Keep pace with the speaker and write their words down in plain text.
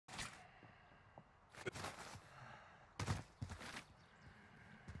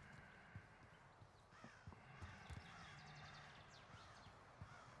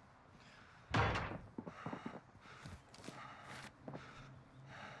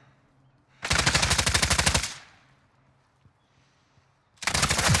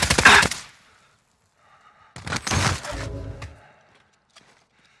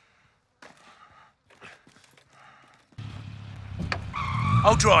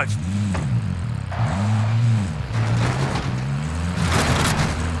I'll drive.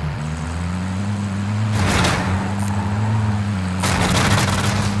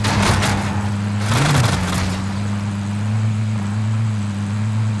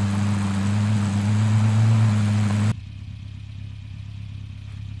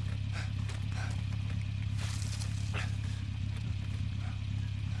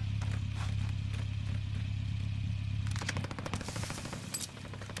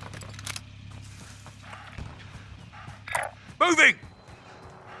 Moving!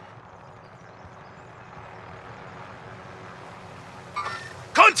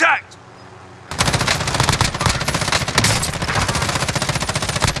 Contact!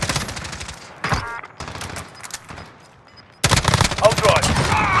 I'll drive.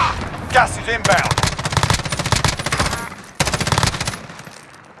 Gas is inbound.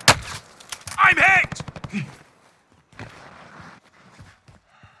 I'm hit!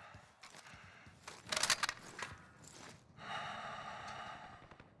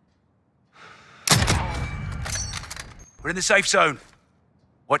 We're in the safe zone.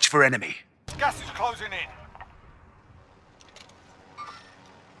 Watch for enemy. Gas is closing in.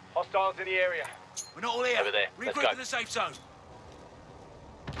 Hostiles in the area. We're not all here. Over there. Let's Regroup go. in the safe zone.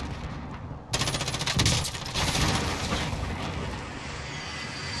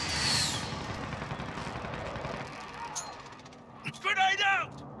 Grenade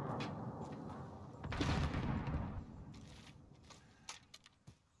out!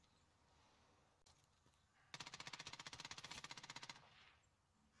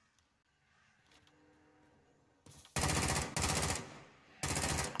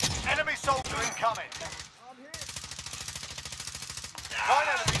 Enemy soldier incoming. I'm here. 9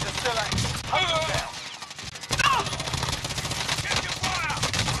 enemies are still active. Hunt them down. Get your fire!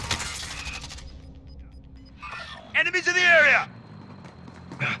 Enemies in the area!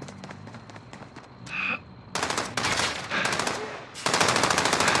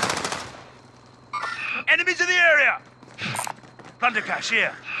 Enemies in the area! Plunder cache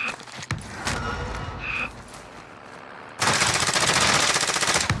here.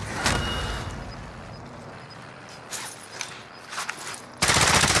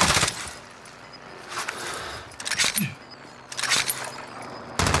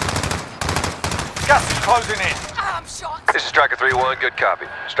 Gas is closing in. I'm shot. This is Striker 3-1, good copy.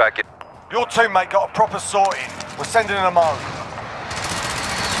 Strike it. Your teammate got a proper sorting. We're sending them home.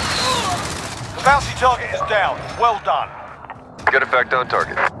 The bounty target is down. Well done. Good effect on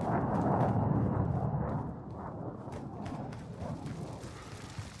target.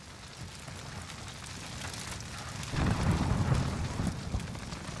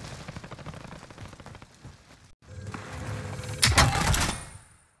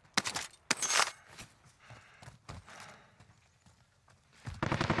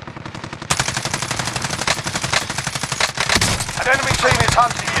 An enemy team is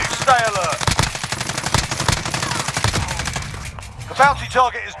hunting you. Stay alert. The bounty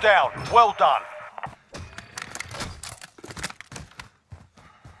target is down. Well done.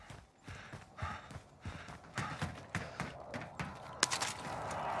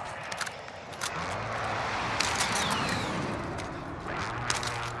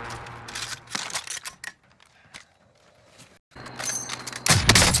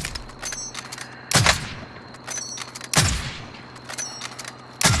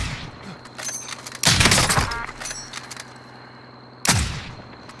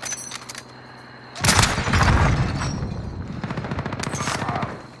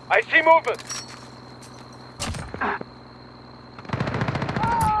 I see movement.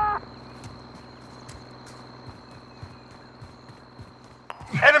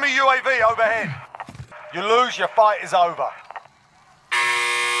 Enemy UAV overhead. You lose, your fight is over.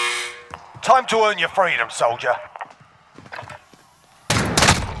 Time to earn your freedom, soldier.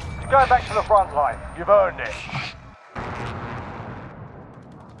 You're going back to the front line. You've earned it.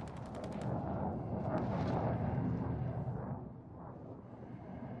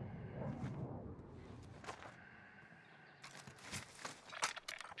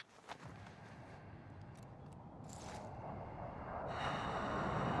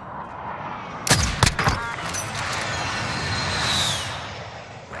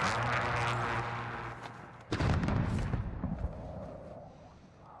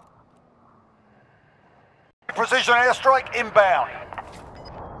 Precision airstrike inbound.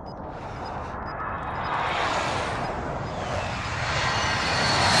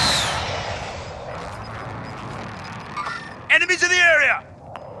 Enemies in the area!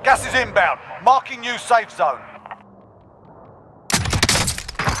 Gas is inbound. Marking new safe zone.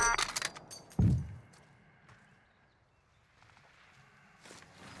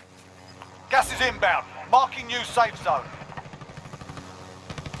 Gas is inbound. Marking new safe zone.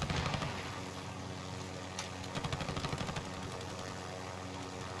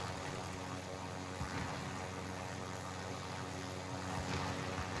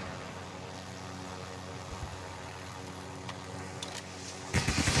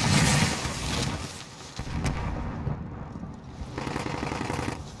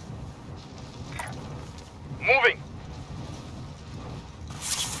 Moving.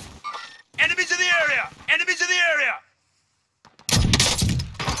 Enemies in the area! Enemies in the area!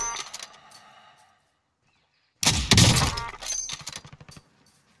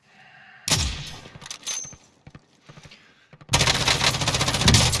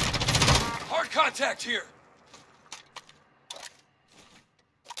 Hard contact here.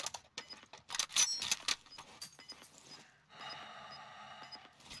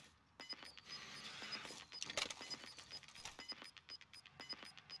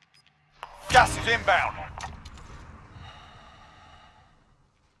 Gas is inbound.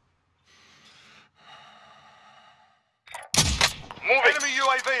 Moving. Enemy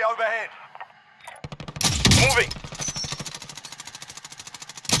UAV overhead. Moving.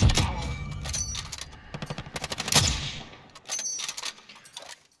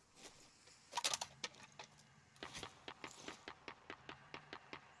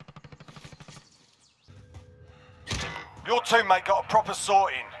 Your teammate got a proper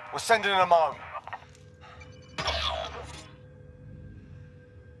sorting. We're sending them home.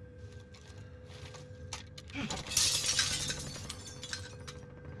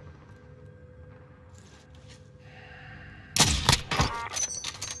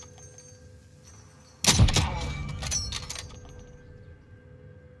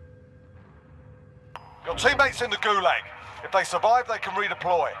 Your teammate's in the gulag. If they survive, they can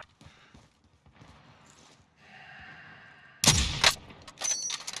redeploy.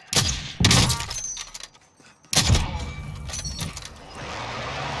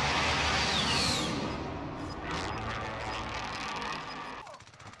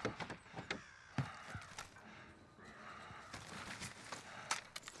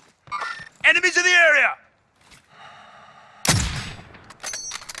 Enemies in the area!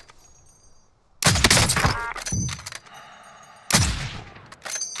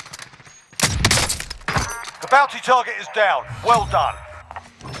 The bounty target is down. Well done.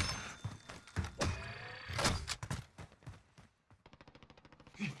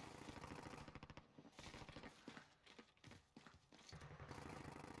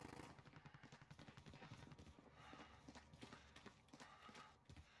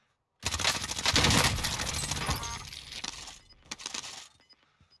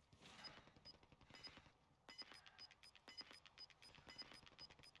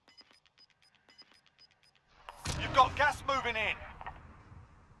 You've got gas moving in.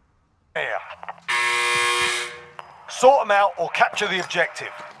 Here. Sort them out or capture the objective.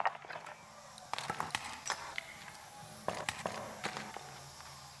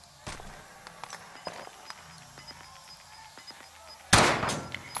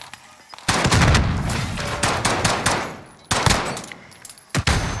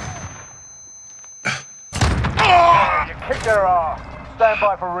 You kicked their ass. Stand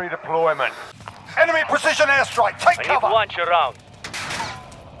by for redeployment. Enemy precision airstrike. Take I need cover. lunch around.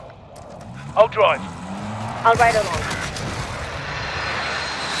 I'll drive. I'll ride along.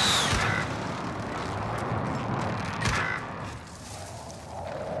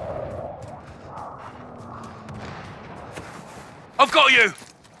 I've got you!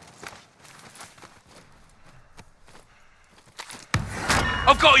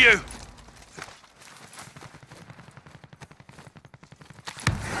 I've got you!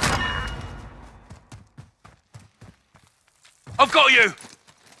 I've got you!